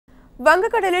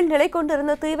வங்கக்கடலில் நிலை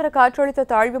கொண்டிருந்த தீவிர காற்றழுத்த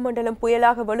தாழ்வு மண்டலம்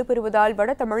புயலாக வலுப்பெறுவதால்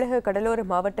வட தமிழக கடலோர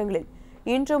மாவட்டங்களில்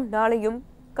இன்றும் நாளையும்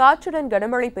காற்றுடன்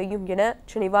கனமழை பெய்யும் என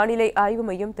சென்னை வானிலை ஆய்வு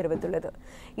மையம் தெரிவித்துள்ளது.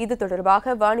 இது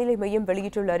தொடர்பாக வானிலை மையம்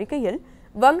வெளியிட்டுள்ள அறிக்கையில்,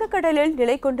 வங்கக்கடலில்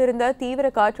நிலை கொண்டிருந்த தீவிர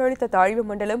காற்றழுத்த தாழ்வு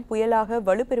மண்டலம் புயலாக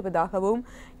வலுப்பெறுவதாகவும்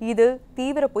இது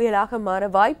தீவிர புயலாக மாற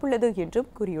வாய்ப்புள்ளது என்றும்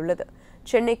கூறியுள்ளது.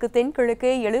 சென்னைக்கு தென்கிழக்கே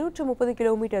 730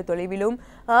 கிலோமீட்டர் தொலைவிலும்,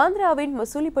 ஆந்திராவின்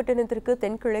மசூலிப்பட்டினத்திற்கு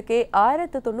தென்கிழக்கே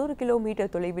 1090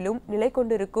 கிலோமீட்டர் தொலைவிலும் நிலை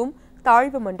கொண்டிருக்கும்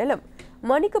தாழ்வு மண்டலம்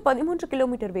மணிக்கு 13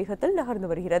 கிலோமீட்டர் வேகத்தில் நகர்ந்து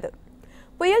வருகிறது.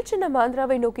 புயல் சின்னம்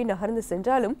ஆந்திராவை நோக்கி நகர்ந்து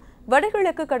சென்றாலும்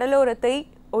வடகிழக்கு கடலோரத்தை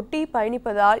ஒட்டி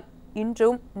பயணிப்பதால்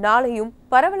இன்றும் நாளையும்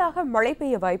பரவலாக மழை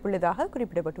பெய்ய வாய்ப்புள்ளதாக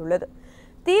குறிப்பிடப்பட்டுள்ளது.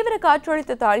 தீவிர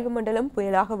காற்றழுத்த தாழ்வு மண்டலம்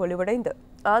புயலாக வலுவடைந்து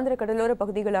ஆந்திர கடலோர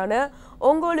பகுதிகளான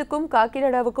ஒங்கோலுக்கும்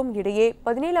காக்கிநாடாவுக்கும் இடையே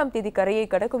 17ஆம் தேதி கரையை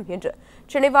கடக்கும் என்று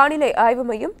சென்னை வானிலை ஆய்வு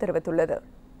மையம் தெரிவித்துள்ளது.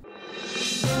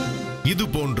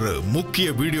 இதுபோன்ற முக்கிய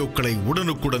வீடியோக்களை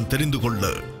உடனுக்குடன் தெரிந்து கொள்ள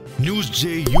NewsJ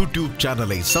யூடியூப்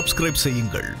சேனலை சப்ஸ்கிரைப்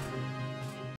செய்யுங்கள்.